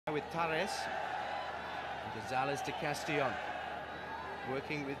with Torres. Gonzalez to Castillon.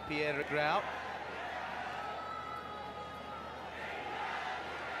 Working with Pierre Grau.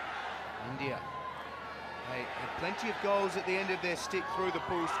 India. They had plenty of goals at the end of their stick through the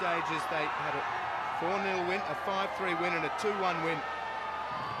pool stages. They had a 4-0 win, a 5-3 win and a 2-1 win.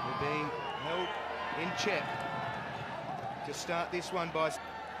 They're being held in check to start this one by...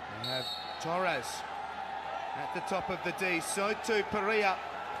 They have Torres at the top of the D, so too Perea.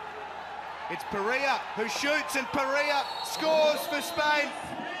 It's Perea who shoots, and Perea scores for Spain.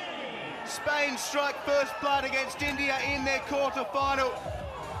 Spain strike first blood against India in their quarter-final.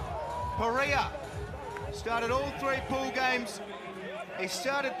 Perea started all three pool games. He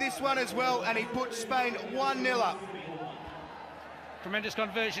started this one as well, and he put Spain 1-0 up. Tremendous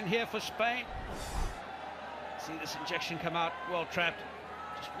conversion here for Spain. See this injection come out, well trapped,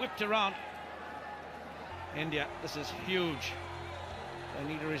 just whipped around. India, this is huge.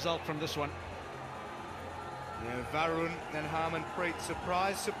 They need a result from this one. Yeah, Varun and Harmanpreet,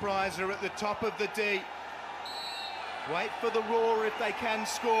 surprise are at the top of the D. Wait for the roar if they can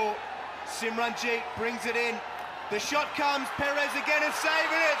score. Simranjeet brings it in. The shot comes, Perez again is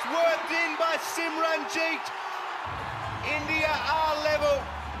saving it. It's worked in by Simranjeet. India are level.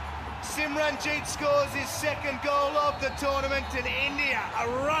 Simranjeet scores his second goal of the tournament, and India are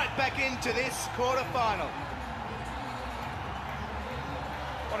right back into this quarter-final.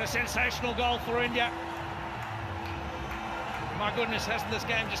 What a sensational goal for India. My goodness, hasn't this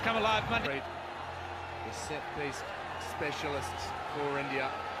game just come alive Monday? The set-piece specialists for India.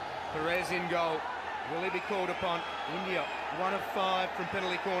 Perez in goal. Will he be called upon? India, 1 of 5 from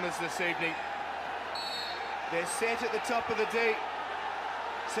penalty corners this evening. They're set at the top of the D.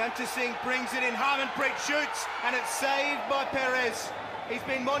 Santa Singh brings it in, Harmanpreet shoots, and it's saved by Perez. He's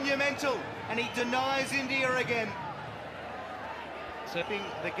been monumental, and he denies India again. Keeping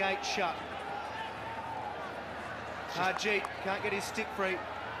the gate shut. Harjeet can't get his stick free.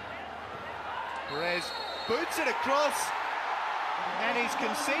 Perez boots it across, and he's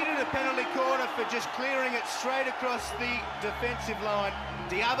conceded a penalty corner for just clearing it straight across the defensive line.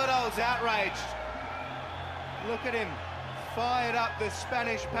 Diabadol's outraged. Look at him, fired up, the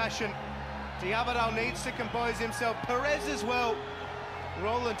Spanish passion. Diabadol needs to compose himself. Perez as well.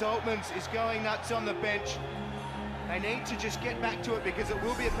 Roland Altmans is going nuts on the bench. They need to just get back to it because it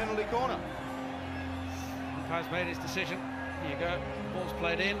will be a penalty corner. Umpire's made his decision. Here you go. Ball's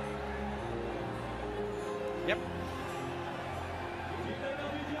played in. Yep.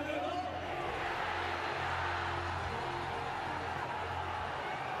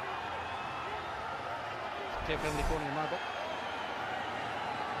 Clear penalty corner in my book.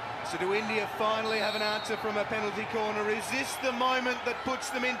 So do India finally have an answer from a penalty corner? Is this the moment that puts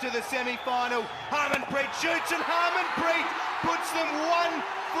them into the semi-final? Harmanpreet shoots, and Harmanpreet puts them 1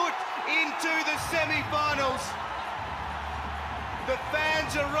 foot into the semi-finals. The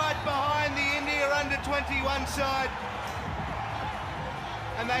fans are right behind the India under-21 side.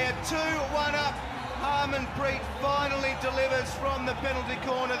 And they are 2-1 up. Harmanpreet finally delivers from the penalty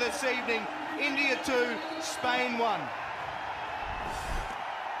corner this evening. India 2, Spain 1.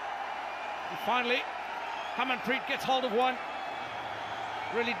 And finally, Harmanpreet gets hold of one.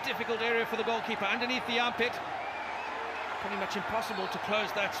 Really difficult area for the goalkeeper, underneath the armpit. Pretty much impossible to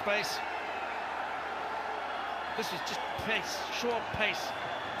close that space. This is just pace, short pace.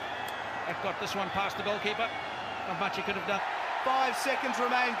 That got this one past the goalkeeper. Not much he could have done. 5 seconds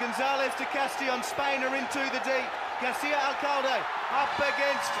remain. Gonzalez to Castillon. Spain are into the D. Garcia Alcalde up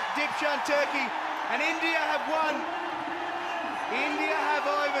against Dipshan Turkey, and India have won. India have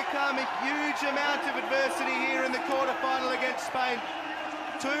overcome a huge amount of adversity here in the quarter-final against Spain.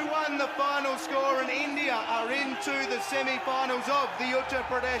 2-1 the final score, and India are into the semi-finals of the Uttar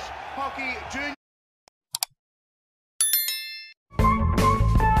Pradesh Hockey Junior.